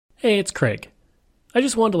Hey, it's Craig. I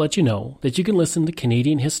just wanted to let you know that you can listen to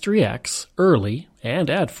Canadian History X early and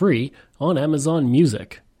ad-free on Amazon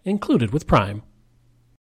Music, included with Prime.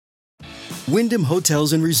 Wyndham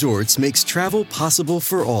Hotels and Resorts makes travel possible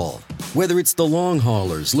for all. Whether it's the long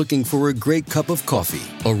haulers looking for a great cup of coffee,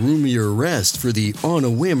 a roomier rest for the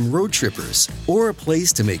on-a-whim road trippers, or a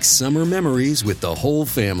place to make summer memories with the whole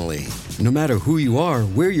family. No matter who you are,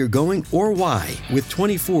 where you're going, or why, with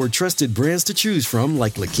 24 trusted brands to choose from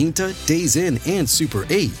like La Quinta, Days Inn, and Super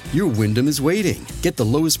 8, your Wyndham is waiting. Get the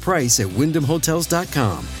lowest price at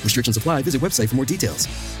wyndhamhotels.com. Restrictions apply. Visit website for more details.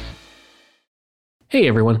 Hey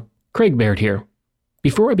everyone, Craig Baird here.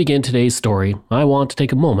 Before I begin today's story, I want to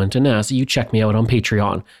take a moment and ask that you check me out on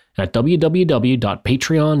Patreon at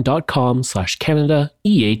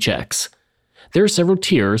www.patreon.com/CanadaEHX. There are several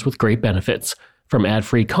tiers with great benefits, from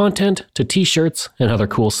ad-free content to t-shirts and other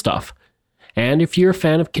cool stuff. And if you're a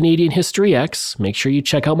fan of Canadian History X, make sure you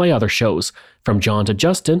check out my other shows, From John to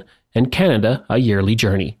Justin and Canada, A Yearly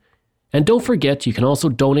Journey. And don't forget, you can also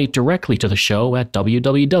donate directly to the show at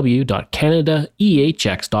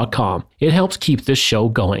www.canadaehx.com. It helps keep this show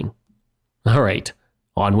going. All right,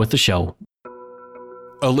 on with the show.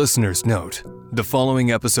 A listener's note. The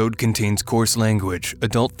following episode contains coarse language,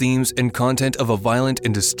 adult themes, and content of a violent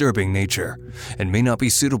and disturbing nature, and may not be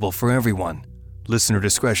suitable for everyone. Listener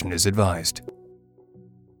discretion is advised.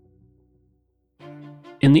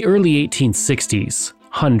 In the early 1860s,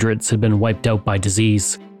 hundreds had been wiped out by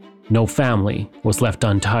disease. No family was left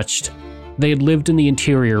untouched. They had lived in the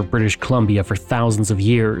interior of British Columbia for thousands of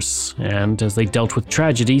years, and as they dealt with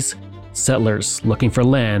tragedies, settlers looking for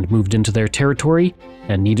land moved into their territory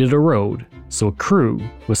and needed a road, so a crew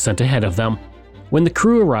was sent ahead of them. When the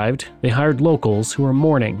crew arrived, they hired locals who were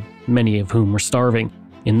mourning, many of whom were starving.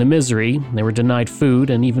 In the misery, they were denied food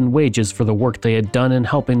and even wages for the work they had done in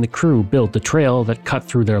helping the crew build the trail that cut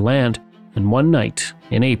through their land. And one night,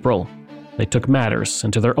 in April, they took matters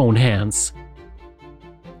into their own hands.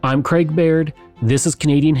 I'm Craig Baird, this is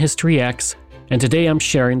Canadian History X, and today I'm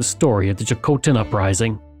sharing the story of the Tsilhqot'in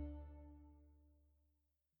Uprising.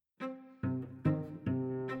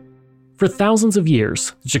 For thousands of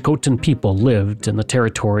years, the Tsilhqot'in people lived in the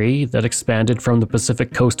territory that expanded from the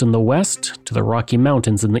Pacific coast in the west to the Rocky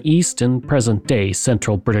Mountains in the east and present-day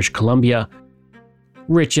central British Columbia.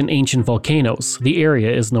 Rich in ancient volcanoes, the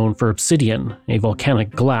area is known for obsidian, a volcanic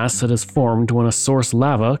glass that is formed when a source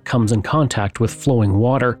lava comes in contact with flowing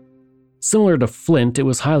water. Similar to flint, it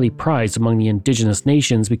was highly prized among the indigenous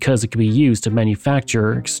nations because it could be used to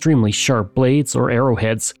manufacture extremely sharp blades or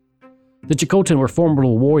arrowheads. The Tsilhqot'in were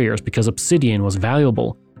formidable warriors because obsidian was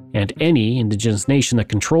valuable, and any indigenous nation that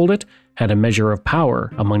controlled it had a measure of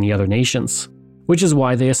power among the other nations. Which is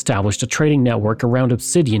why they established a trading network around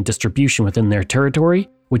obsidian distribution within their territory,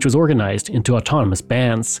 which was organized into autonomous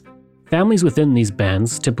bands. Families within these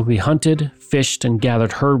bands typically hunted, fished, and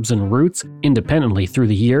gathered herbs and roots independently through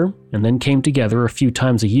the year, and then came together a few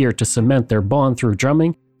times a year to cement their bond through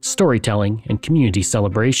drumming, storytelling, and community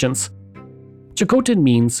celebrations. Tsilhqot'in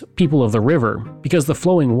means people of the river because the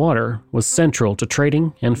flowing water was central to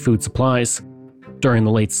trading and food supplies. During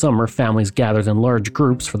the late summer, families gathered in large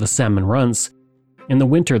groups for the salmon runs. In the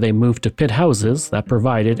winter, they moved to pit houses that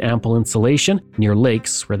provided ample insulation near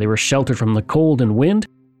lakes where they were sheltered from the cold and wind,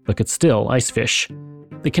 but could still ice fish.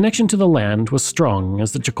 The connection to the land was strong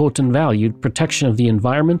as the Tsilhqot'in valued protection of the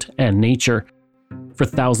environment and nature. For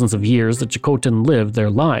thousands of years, the Tsilhqot'in lived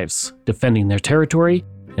their lives, defending their territory,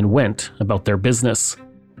 and went about their business.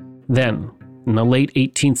 Then, in the late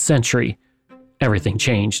 18th century, everything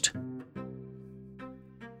changed.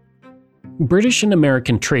 British and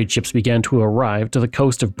American trade ships began to arrive to the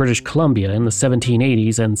coast of British Columbia in the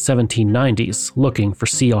 1780s and 1790s, looking for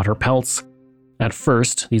sea otter pelts. At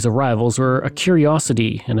first, these arrivals were a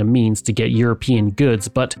curiosity and a means to get European goods,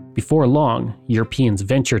 but before long, Europeans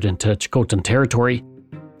ventured into Tsilhqot'in territory.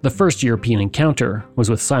 The first European encounter was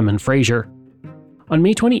with Simon Fraser. On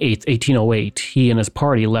May 28, 1808, he and his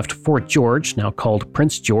party left Fort George, now called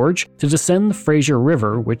Prince George, to descend the Fraser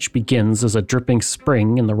River, which begins as a dripping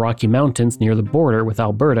spring in the Rocky Mountains near the border with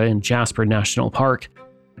Alberta in Jasper National Park.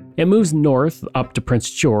 It moves north up to Prince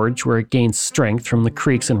George, where it gains strength from the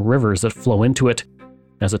creeks and rivers that flow into it.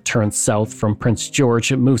 As it turns south from Prince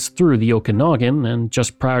George, it moves through the Okanagan and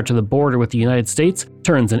just prior to the border with the United States,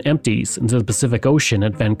 turns and empties into the Pacific Ocean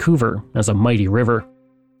at Vancouver as a mighty river.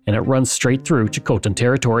 And it runs straight through Tsilhqot'in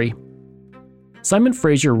territory. Simon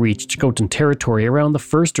Fraser reached Tsilhqot'in territory around the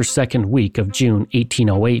first or second week of June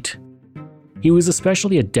 1808. He was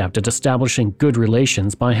especially adept at establishing good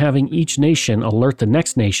relations by having each nation alert the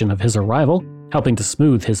next nation of his arrival, helping to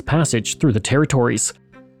smooth his passage through the territories.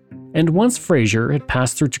 And once Fraser had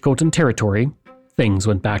passed through Tsilhqot'in territory, things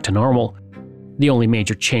went back to normal. The only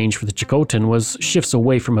major change for the Tsilhqot'in was shifts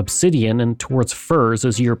away from obsidian and towards furs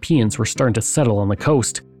as Europeans were starting to settle on the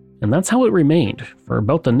coast, and that's how it remained for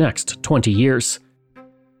about the next 20 years.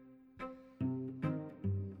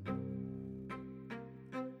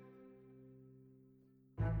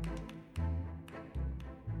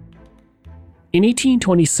 In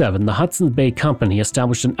 1827, the Hudson's Bay Company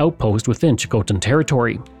established an outpost within Tsilhqot'in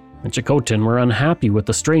territory. The Tsilhqot'in were unhappy with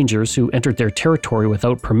the strangers who entered their territory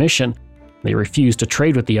without permission. They refused to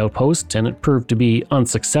trade with the outpost, and it proved to be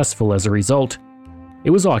unsuccessful as a result. It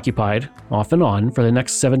was occupied, off and on, for the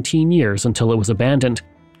next 17 years until it was abandoned,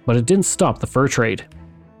 but it didn't stop the fur trade.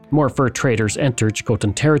 More fur traders entered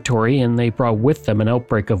Tsilhqot'in territory, and they brought with them an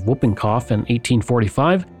outbreak of whooping cough in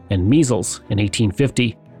 1845 and measles in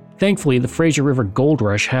 1850. Thankfully, the Fraser River Gold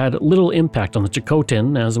Rush had little impact on the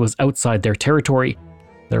Tsilhqot'in as it was outside their territory.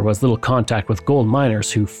 There was little contact with gold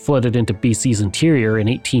miners who flooded into BC's interior in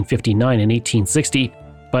 1859 and 1860,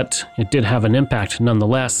 but it did have an impact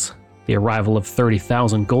nonetheless. The arrival of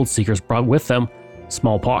 30,000 gold seekers brought with them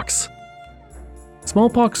smallpox.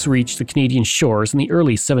 Smallpox reached the Canadian shores in the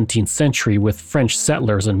early 17th century with French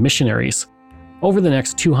settlers and missionaries. Over the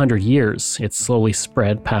next 200 years, it slowly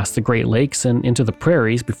spread past the Great Lakes and into the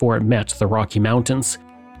prairies before it met the Rocky Mountains.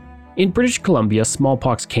 In British Columbia,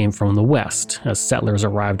 smallpox came from the west, as settlers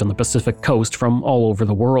arrived on the Pacific coast from all over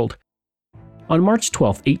the world. On March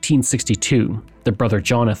 12, 1862, the Brother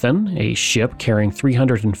Jonathan, a ship carrying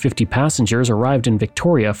 350 passengers, arrived in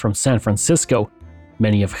Victoria from San Francisco,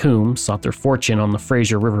 many of whom sought their fortune on the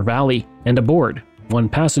Fraser River Valley, and aboard, one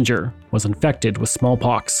passenger was infected with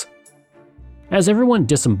smallpox. As everyone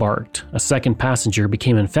disembarked, a second passenger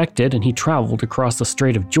became infected and he traveled across the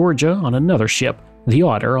Strait of Georgia on another ship, the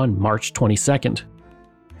Otter, on March 22nd.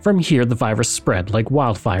 From here, the virus spread like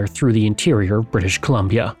wildfire through the interior of British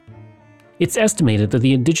Columbia. It's estimated that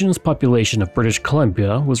the indigenous population of British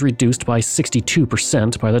Columbia was reduced by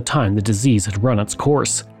 62% by the time the disease had run its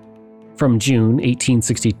course. From June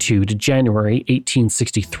 1862 to January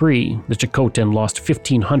 1863, the Tsilhqot'in lost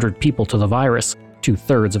 1,500 people to the virus,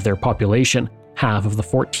 2/3 of their population. Half of the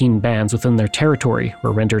 14 bands within their territory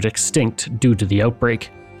were rendered extinct due to the outbreak.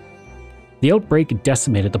 The outbreak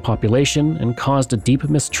decimated the population and caused a deep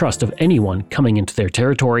mistrust of anyone coming into their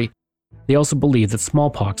territory. They also believed that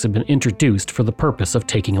smallpox had been introduced for the purpose of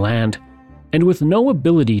taking land. And with no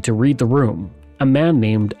ability to read the room, a man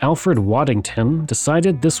named Alfred Waddington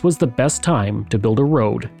decided this was the best time to build a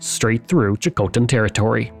road straight through Tsilhqot'in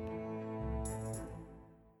territory.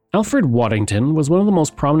 Alfred Waddington was one of the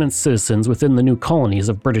most prominent citizens within the new colonies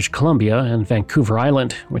of British Columbia and Vancouver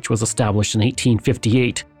Island, which was established in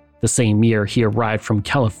 1858. The same year, he arrived from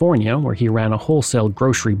California, where he ran a wholesale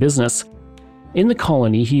grocery business. In the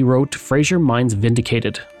colony, he wrote Fraser Mines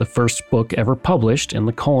Vindicated, the first book ever published in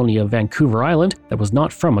the colony of Vancouver Island that was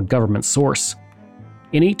not from a government source.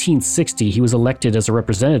 In 1860, he was elected as a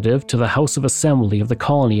representative to the House of Assembly of the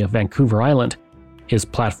colony of Vancouver Island. His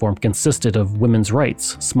platform consisted of women's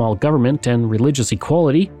rights, small government, and religious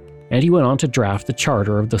equality, and he went on to draft the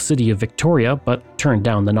charter of the city of Victoria, but turned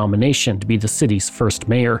down the nomination to be the city's first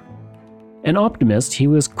mayor. An optimist, he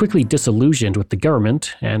was quickly disillusioned with the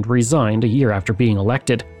government and resigned a year after being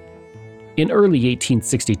elected. In early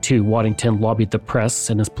 1862, Waddington lobbied the press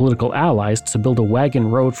and his political allies to build a wagon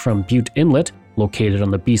road from Butte Inlet, located on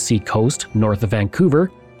the BC coast north of Vancouver,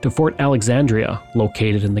 to Fort Alexandria,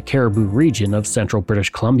 located in the Cariboo region of central British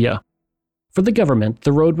Columbia. For the government,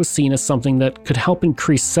 the road was seen as something that could help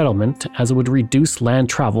increase settlement as it would reduce land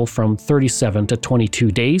travel from 37 to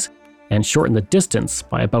 22 days and shorten the distance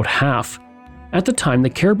by about half. At the time, the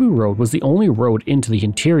Cariboo Road was the only road into the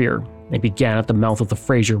interior. It began at the mouth of the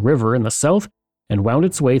Fraser River in the south and wound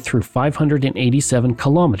its way through 587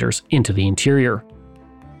 kilometers into the interior.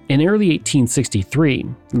 In early 1863,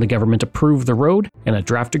 the government approved the road and a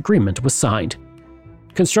draft agreement was signed.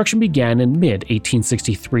 Construction began in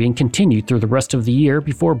mid-1863 and continued through the rest of the year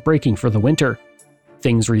before breaking for the winter.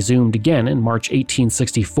 Things resumed again in March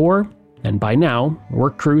 1864, and by now,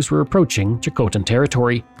 work crews were approaching Tsilhqot'in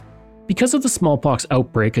territory. Because of the smallpox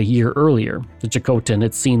outbreak a year earlier, the Tsilhqot'in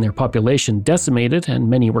had seen their population decimated and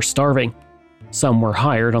many were starving. Some were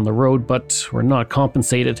hired on the road but were not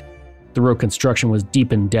compensated. The road construction was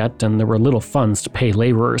deep in debt and there were little funds to pay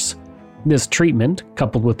laborers. This treatment,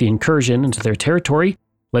 coupled with the incursion into their territory,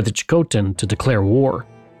 led the Tsilhqot'in to declare war.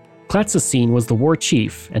 Tsilhqot'in was the war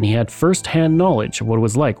chief, and he had first-hand knowledge of what it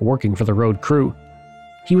was like working for the road crew.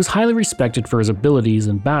 He was highly respected for his abilities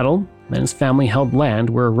in battle, and his family held land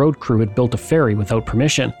where a road crew had built a ferry without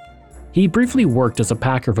permission. He briefly worked as a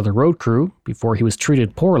packer for the road crew before he was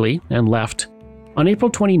treated poorly and left. On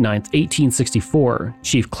April 29, 1864,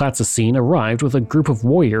 Chief Tsilhqot'in arrived with a group of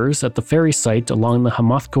warriors at the ferry site along the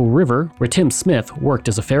Hamathko River where Tim Smith worked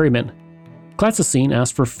as a ferryman. Tsilhqot'in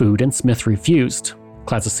asked for food and Smith refused.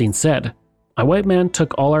 Tsilhqot'in said, "A white man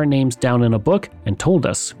took all our names down in a book and told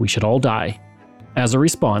us we should all die." As a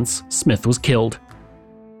response, Smith was killed.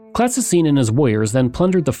 Tsilhqot'in and his warriors then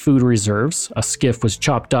plundered the food reserves, a skiff was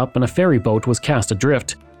chopped up, and a ferry boat was cast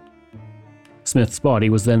adrift. Smith's body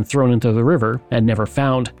was then thrown into the river and never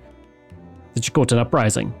found. The Tsilhqot'in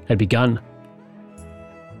Uprising had begun.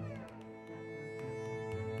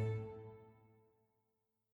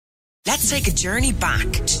 Let's take a journey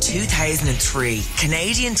back to 2003.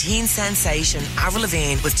 Canadian teen sensation Avril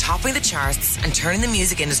Lavigne was topping the charts and turning the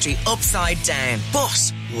music industry upside down.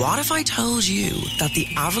 But what if I told you that the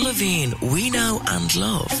Avril Lavigne we know and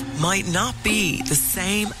love might not be the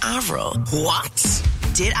same Avril? What?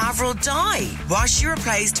 Did Avril die? Was she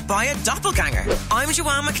replaced by a doppelganger? I'm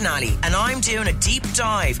Joanne McNally, and I'm doing a deep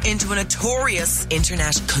dive into a notorious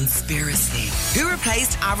internet conspiracy. Who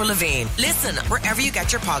replaced Avril Lavigne? Listen wherever you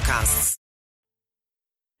get your podcasts.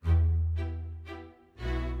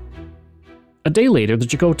 A day later, the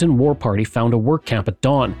Tsilhqot'in War Party found a work camp at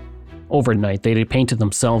dawn. Overnight, they had painted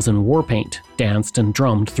themselves in war paint, danced and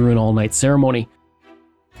drummed through an all-night ceremony.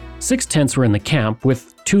 6 tents were in the camp,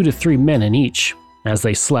 with 2 to 3 men in each. As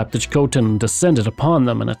they slept, the Tsilhqot'in descended upon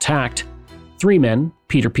them and attacked. 3 men,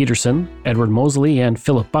 Peter Peterson, Edward Mosley, and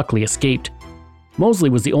Philip Buckley, escaped.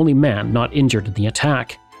 Mosley was the only man not injured in the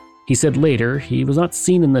attack. He said later he was not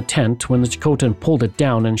seen in the tent when the Tsilhqot'in pulled it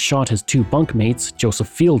down and shot his 2 bunkmates, Joseph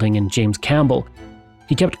Fielding and James Campbell.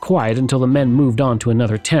 He kept quiet until the men moved on to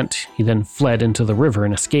another tent. He then fled into the river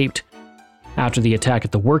and escaped. After the attack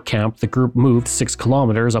at the work camp, the group moved 6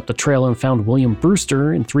 kilometers up the trail and found William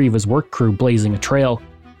Brewster and 3 of his work crew blazing a trail.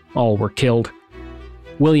 All were killed.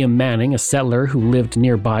 William Manning, a settler who lived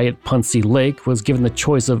nearby at Puntsea Lake, was given the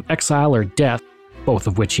choice of exile or death, both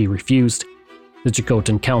of which he refused. The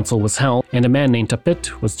Tsilhqot'in Council was held, and a man named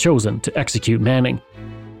Tapit was chosen to execute Manning.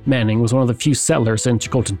 Manning was one of the few settlers in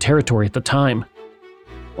Tsilhqot'in territory at the time.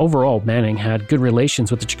 Overall, Manning had good relations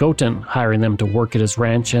with the Tsilhqot'in, hiring them to work at his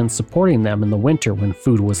ranch and supporting them in the winter when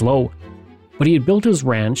food was low. But he had built his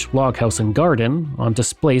ranch, log house, and garden on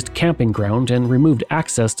displaced camping ground and removed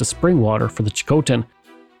access to spring water for the Tsilhqot'in.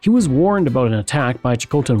 He was warned about an attack by a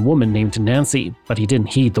Tsilhqot'in woman named Nancy, but he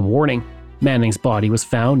didn't heed the warning. Manning's body was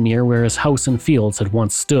found near where his house and fields had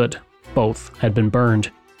once stood. Both had been burned.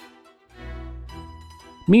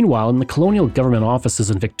 Meanwhile, in the colonial government offices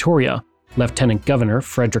in Victoria, Lieutenant Governor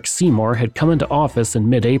Frederick Seymour had come into office in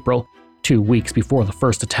mid-April, 2 weeks before the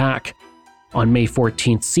first attack. On May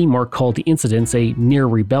 14th, Seymour called the incidents a near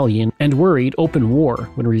rebellion and worried open war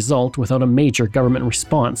would result without a major government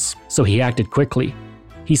response, so he acted quickly.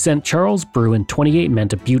 He sent Charles Brew and 28 men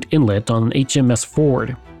to Butte Inlet on an HMS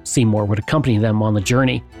Ford. Seymour would accompany them on the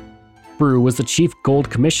journey. Brew was the Chief Gold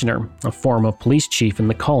Commissioner, a form of police chief in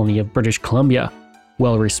the colony of British Columbia.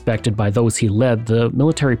 Well respected by those he led, the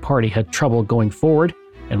military party had trouble going forward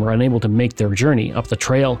and were unable to make their journey up the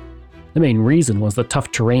trail. The main reason was the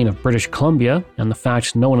tough terrain of British Columbia and the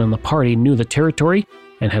fact no one in the party knew the territory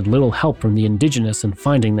and had little help from the indigenous in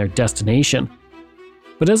finding their destination.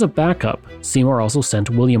 But as a backup, Seymour also sent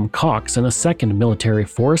William Cox and a second military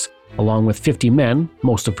force, along with 50 men,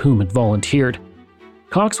 most of whom had volunteered.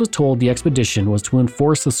 Cox was told the expedition was to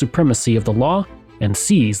enforce the supremacy of the law and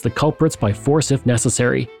seize the culprits by force if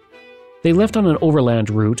necessary. They left on an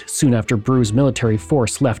overland route soon after Brew's military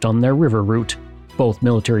force left on their river route. Both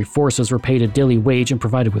military forces were paid a daily wage and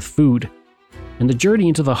provided with food. And the journey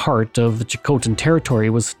into the heart of the Tsilhqot'in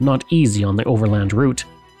territory was not easy on the overland route.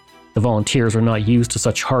 The volunteers were not used to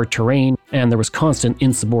such hard terrain, and there was constant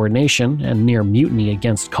insubordination and near mutiny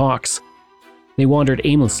against Cox. They wandered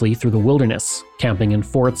aimlessly through the wilderness, camping in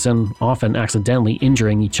forts and often accidentally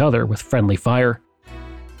injuring each other with friendly fire.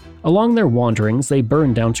 Along their wanderings, they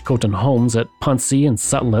burned down Tsilhqot'in homes at Puntsea and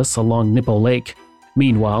Sutless along Nippo Lake.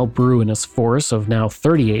 Meanwhile, Brew and his force of now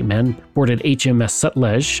 38 men boarded HMS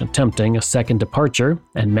Sutlej, attempting a second departure,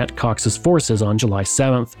 and met Cox's forces on July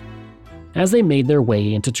 7th. As they made their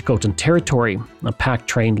way into Tsilhqot'in territory, a pack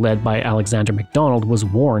train led by Alexander MacDonald was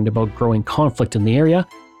warned about growing conflict in the area,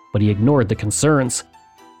 but he ignored the concerns.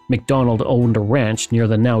 MacDonald owned a ranch near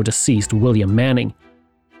the now deceased William Manning.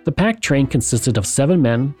 The pack train consisted of 7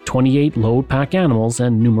 men, 28 load pack animals,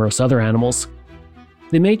 and numerous other animals.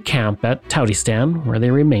 They made camp at Tautistan, where they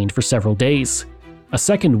remained for several days. A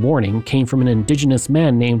second warning came from an indigenous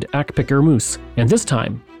man named Akpiker Moose, and this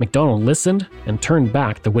time, MacDonald listened and turned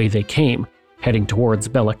back the way they came. heading towards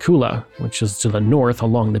Bella Coola, which is to the north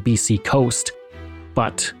along the BC coast.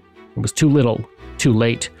 But it was too little, too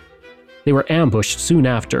late. They were ambushed soon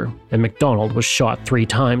after, and MacDonald was shot 3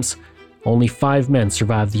 times. Only 5 men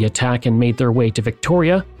survived the attack and made their way to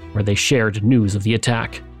Victoria, where they shared news of the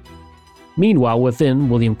attack. Meanwhile, within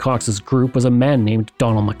William Cox's group was a man named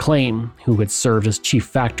Donald Maclean, who had served as chief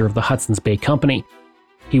factor of the Hudson's Bay Company.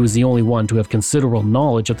 He was the only one to have considerable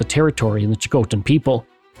knowledge of the territory and the Tsilhqot'in people.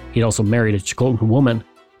 He'd also married a Tsilhqot'in woman.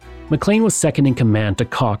 Maclean was second in command to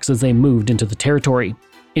Cox as they moved into the territory.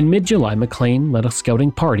 In mid-July, Maclean led a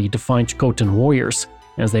scouting party to find Tsilhqot'in warriors.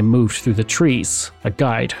 As they moved through the trees, a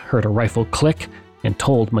guide heard a rifle click and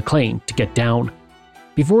told Maclean to get down.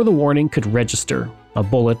 Before the warning could register, a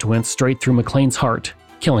bullet went straight through Maclean's heart,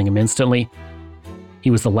 killing him instantly.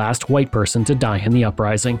 He was the last white person to die in the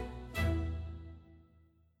uprising.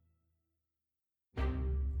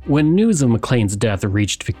 When news of Maclean's death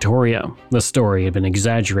reached Victoria, the story had been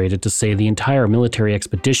exaggerated to say the entire military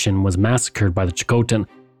expedition was massacred by the Tsilhqot'in.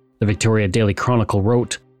 The Victoria Daily Chronicle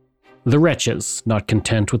wrote, "The wretches, not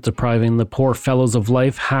content with depriving the poor fellows of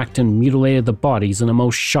life, hacked and mutilated the bodies in a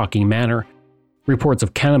most shocking manner." Reports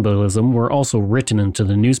of cannibalism were also written into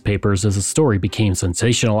the newspapers as the story became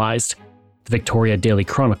sensationalized. The Victoria Daily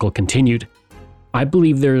Chronicle continued, "I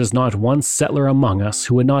believe there is not one settler among us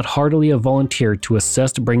who would not heartily have volunteered to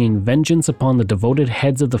assist bringing vengeance upon the devoted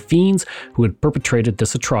heads of the fiends who had perpetrated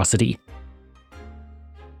this atrocity."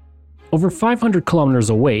 Over 500 kilometers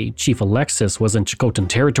away, Chief Alexis was in Tsilhqot'in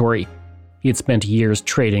territory. He had spent years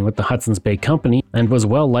trading with the Hudson's Bay Company and was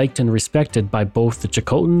well liked and respected by both the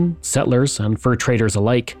Tsilhqot'in, settlers, and fur traders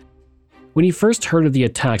alike. When he first heard of the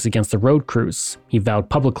attacks against the road crews, he vowed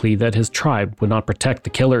publicly that his tribe would not protect the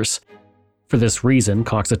killers. For this reason,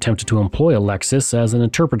 Cox attempted to employ Alexis as an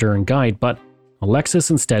interpreter and guide, but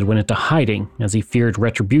Alexis instead went into hiding as he feared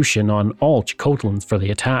retribution on all Tsilhqot'ins for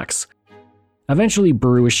the attacks. Eventually,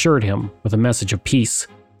 Buru assured him with a message of peace.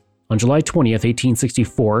 On July 20th,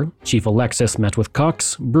 1864, Chief Alexis met with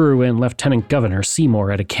Cox, Buru, and Lieutenant Governor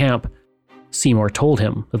Seymour at a camp. Seymour told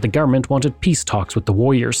him that the government wanted peace talks with the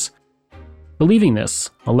warriors. Believing this,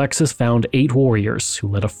 Alexis found 8 warriors who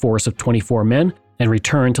led a force of 24 men and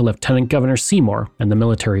returned to Lieutenant Governor Seymour and the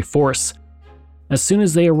military force. As soon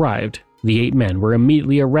as they arrived, the 8 men were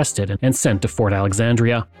immediately arrested and sent to Fort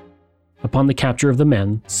Alexandria. Upon the capture of the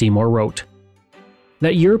men, Seymour wrote,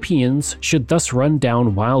 "That Europeans should thus run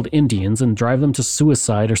down wild Indians and drive them to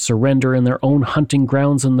suicide or surrender in their own hunting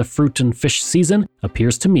grounds in the fruit and fish season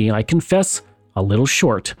appears to me, I confess, a little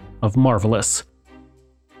short of marvelous."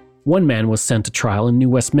 One man was sent to trial in New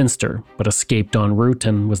Westminster, but escaped en route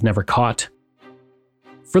and was never caught.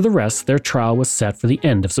 For the rest, their trial was set for the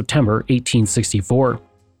end of September 1864.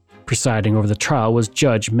 Presiding over the trial was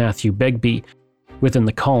Judge Matthew Begbie. Within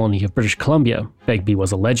the colony of British Columbia, Begbie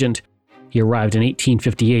was a legend. He arrived in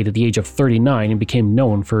 1858 at the age of 39 and became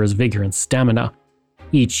known for his vigor and stamina.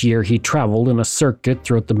 Each year he traveled in a circuit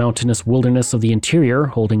throughout the mountainous wilderness of the interior,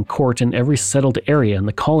 holding court in every settled area in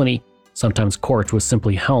the colony. Sometimes court was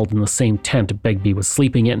simply held in the same tent Begbie was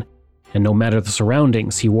sleeping in, and no matter the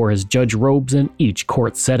surroundings, he wore his judge robes in each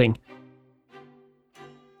court setting.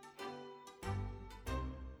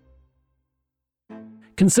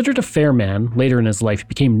 Considered a fair man, later in his life he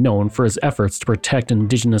became known for his efforts to protect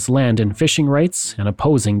indigenous land and fishing rights and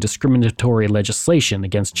opposing discriminatory legislation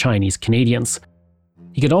against Chinese Canadians.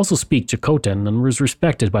 He could also speak Tsilhqot'in and was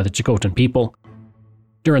respected by the Tsilhqot'in people.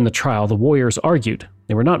 During the trial, the warriors argued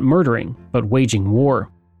they were not murdering, but waging war.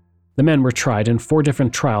 The men were tried in 4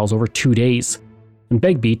 different trials over 2 days, and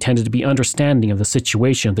Begbie tended to be understanding of the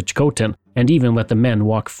situation of the Tsilhqot'in and even let the men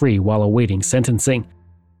walk free while awaiting sentencing.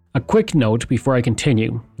 A quick note before I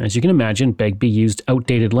continue. As you can imagine, Begbie used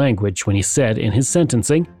outdated language when he said in his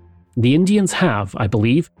sentencing, "The Indians have, I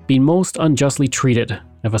believe, been most unjustly treated.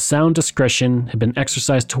 If a sound discretion had been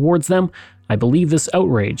exercised towards them, I believe this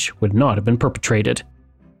outrage would not have been perpetrated."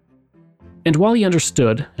 And while he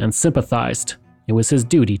understood and sympathized, it was his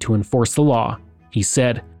duty to enforce the law. He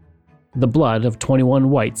said, "The blood of 21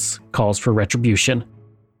 whites calls for retribution."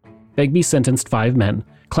 Begbie sentenced 5 men,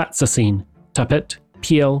 Tsilhqot'in, Tsilhqot'in,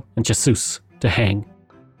 Peel, and Jesus, to hang.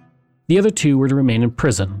 The other 2 were to remain in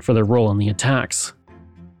prison for their role in the attacks.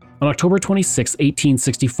 On October 26,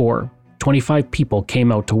 1864, 25 people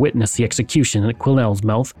came out to witness the execution at Quesnel's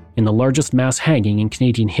Mouth, in the largest mass hanging in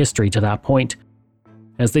Canadian history to that point.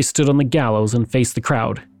 As they stood on the gallows and faced the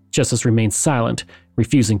crowd, Jesus remained silent,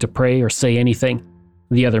 refusing to pray or say anything.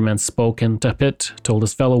 The other men spoke, and Tsilhqot'in told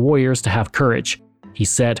his fellow warriors to have courage. He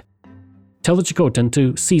said, "Tell the Tsilhqot'in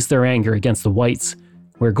to cease their anger against the whites.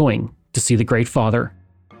 We're going to see the Great Father."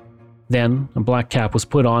 Then a black cap was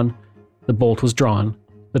put on, The bolt was drawn,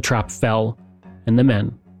 the trap fell, and the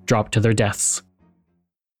men dropped to their deaths.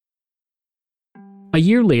 A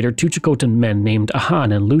year later, two Tsilhqot'in men named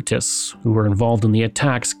Ahan and Lutis, who were involved in the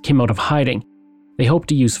attacks, came out of hiding. They hoped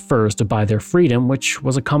to use furs to buy their freedom, which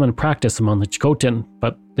was a common practice among the Tsilhqot'in,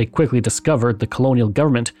 but they quickly discovered the colonial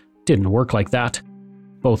government didn't work like that.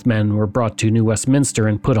 Both men were brought to New Westminster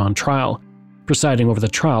and put on trial. Presiding over the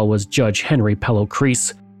trial was Judge Henry Pello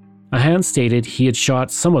Crease. Ahan stated he had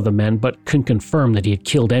shot some of the men but couldn't confirm that he had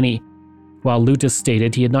killed any, while Lutis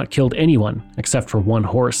stated he had not killed anyone except for one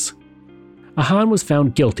horse. Ahan was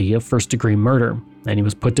found guilty of first-degree murder, and he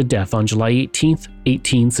was put to death on July 18,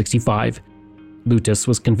 1865. Lutis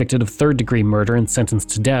was convicted of third-degree murder and sentenced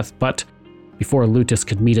to death, but before Lutis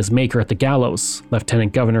could meet his maker at the gallows,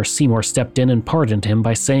 Lieutenant Governor Seymour stepped in and pardoned him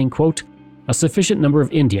by saying, quote, "A sufficient number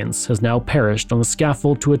of Indians has now perished on the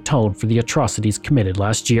scaffold to atone for the atrocities committed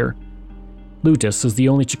last year." Lutis is the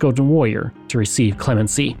only Tsilhqot'in warrior to receive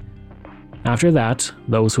clemency. After that,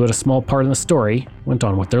 those who had a small part in the story went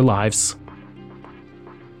on with their lives.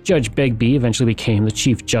 Judge Begbie eventually became the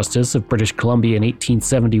Chief Justice of British Columbia in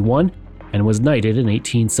 1871 and was knighted in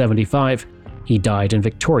 1875. He died in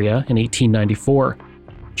Victoria in 1894.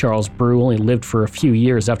 Charles Brew only lived for a few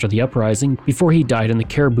years after the uprising before he died in the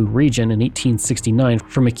Cariboo region in 1869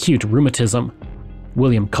 from acute rheumatism.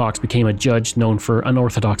 William Cox became a judge known for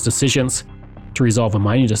unorthodox decisions. To resolve a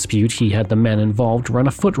mining dispute, he had the men involved run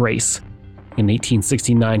a foot race. In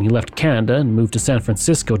 1869, he left Canada and moved to San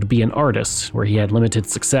Francisco to be an artist, where he had limited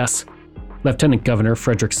success. Lieutenant Governor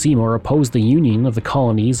Frederick Seymour opposed the union of the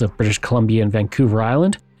colonies of British Columbia and Vancouver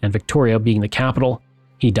Island, and Victoria being the capital.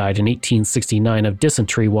 He died in 1869 of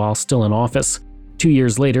dysentery while still in office. 2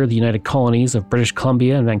 years later, the United Colonies of British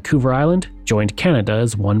Columbia and Vancouver Island joined Canada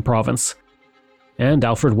as one province. And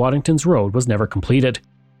Alfred Waddington's road was never completed.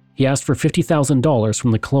 He asked for $50,000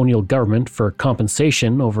 from the colonial government for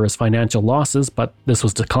compensation over his financial losses, but this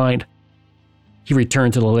was declined. He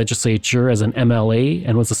returned to the legislature as an MLA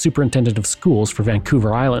and was the superintendent of schools for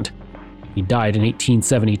Vancouver Island. He died in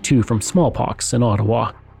 1872 from smallpox in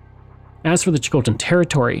Ottawa. As for the Tsilhqot'in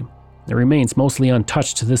territory, it remains mostly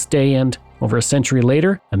untouched to this day, and over a century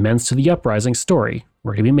later, amends to the Uprising story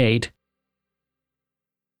were to be made.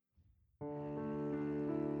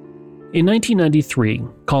 In 1993,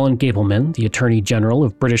 Colin Gableman, the Attorney General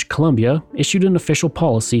of British Columbia, issued an official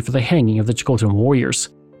policy for the hanging of the Tsilhqot'in warriors.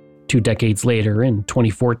 2 decades later, in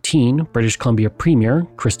 2014, British Columbia Premier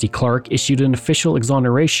Christy Clark issued an official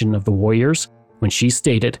exoneration of the warriors when she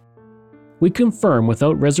stated, "We confirm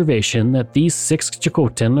without reservation that these 6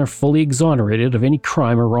 Tsilhqot'in are fully exonerated of any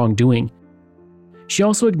crime or wrongdoing." She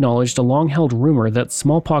also acknowledged a long-held rumor that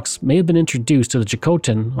smallpox may have been introduced to the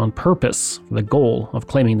Tsilhqot'in on purpose for the goal of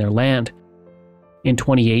claiming their land. In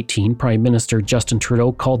 2018, Prime Minister Justin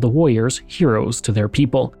Trudeau called the warriors heroes to their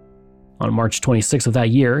people. On March 26 of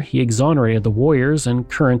that year, he exonerated the warriors, and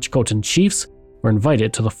current Tsilhqot'in chiefs were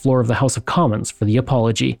invited to the floor of the House of Commons for the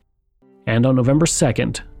apology. And on November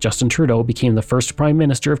 2nd, Justin Trudeau became the first Prime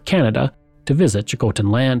Minister of Canada to visit Tsilhqot'in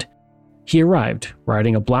land. He arrived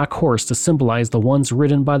riding a black horse to symbolize the ones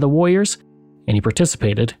ridden by the warriors, and he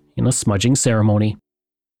participated in a smudging ceremony.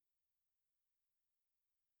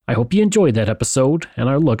 I hope you enjoyed that episode and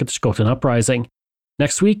our look at the Tsilhqot'in Uprising.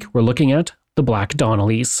 Next week, we're looking at the Black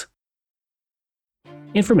Donnellys.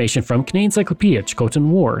 Information from Canadian Encyclopedia, Tsilhqot'in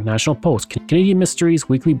War, National Post, Canadian Mysteries,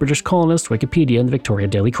 Weekly British Colonist, Wikipedia, and the Victoria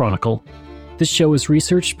Daily Chronicle. This show is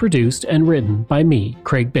researched, produced, and written by me,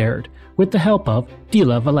 Craig Baird, with the help of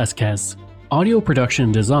Dila Velasquez. Audio production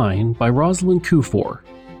and design by Rosalind Kufor.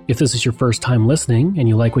 If this is your first time listening and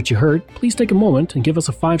you like what you heard, please take a moment and give us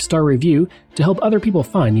a 5-star review to help other people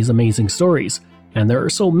find these amazing stories. And there are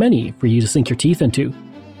so many for you to sink your teeth into.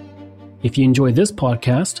 If you enjoy this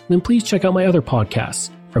podcast, then please check out my other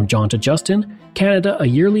podcasts, From John to Justin, Canada, A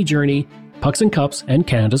Yearly Journey, Pucks and Cups, and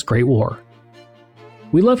Canada's Great War.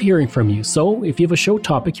 We love hearing from you, so if you have a show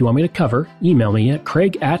topic you want me to cover, email me at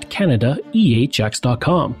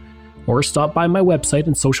craig@canadaehx.com, or stop by my website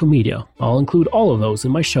and social media. I'll include all of those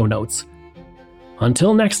in my show notes.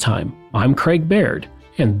 Until next time, I'm Craig Baird,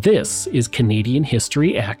 and this is Canadian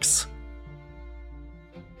History X.